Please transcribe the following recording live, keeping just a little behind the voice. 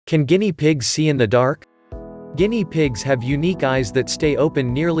Can guinea pigs see in the dark? Guinea pigs have unique eyes that stay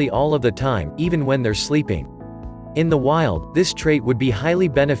open nearly all of the time, even when they're sleeping. In the wild, this trait would be highly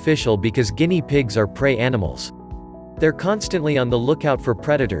beneficial because guinea pigs are prey animals. They're constantly on the lookout for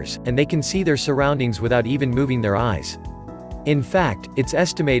predators, and they can see their surroundings without even moving their eyes. In fact, it's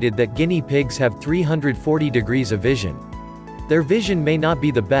estimated that guinea pigs have 340 degrees of vision. Their vision may not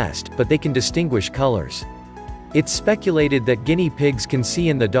be the best, but they can distinguish colors. It's speculated that guinea pigs can see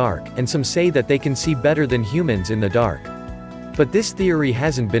in the dark, and some say that they can see better than humans in the dark. But this theory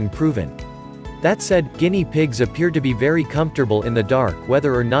hasn't been proven. That said, guinea pigs appear to be very comfortable in the dark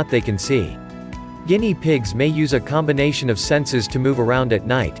whether or not they can see. Guinea pigs may use a combination of senses to move around at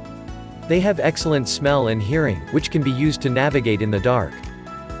night. They have excellent smell and hearing, which can be used to navigate in the dark.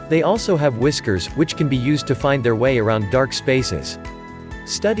 They also have whiskers, which can be used to find their way around dark spaces.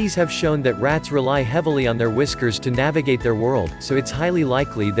 Studies have shown that rats rely heavily on their whiskers to navigate their world, so it's highly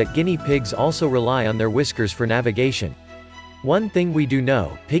likely that guinea pigs also rely on their whiskers for navigation. One thing we do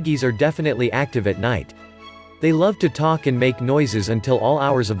know, piggies are definitely active at night. They love to talk and make noises until all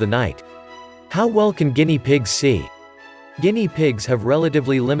hours of the night. How well can guinea pigs see? Guinea pigs have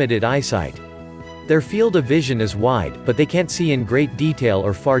relatively limited eyesight. Their field of vision is wide, but they can't see in great detail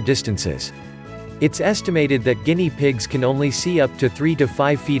or far distances. It's estimated that guinea pigs can only see up to 3 to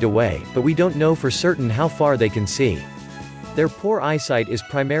 5 feet away, but we don't know for certain how far they can see. Their poor eyesight is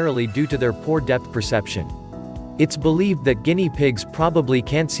primarily due to their poor depth perception. It's believed that guinea pigs probably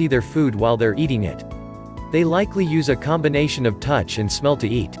can't see their food while they're eating it. They likely use a combination of touch and smell to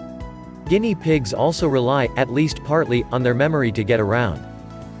eat. Guinea pigs also rely, at least partly, on their memory to get around.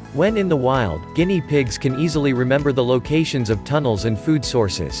 When in the wild, guinea pigs can easily remember the locations of tunnels and food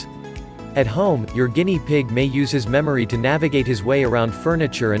sources. At home, your guinea pig may use his memory to navigate his way around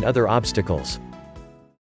furniture and other obstacles.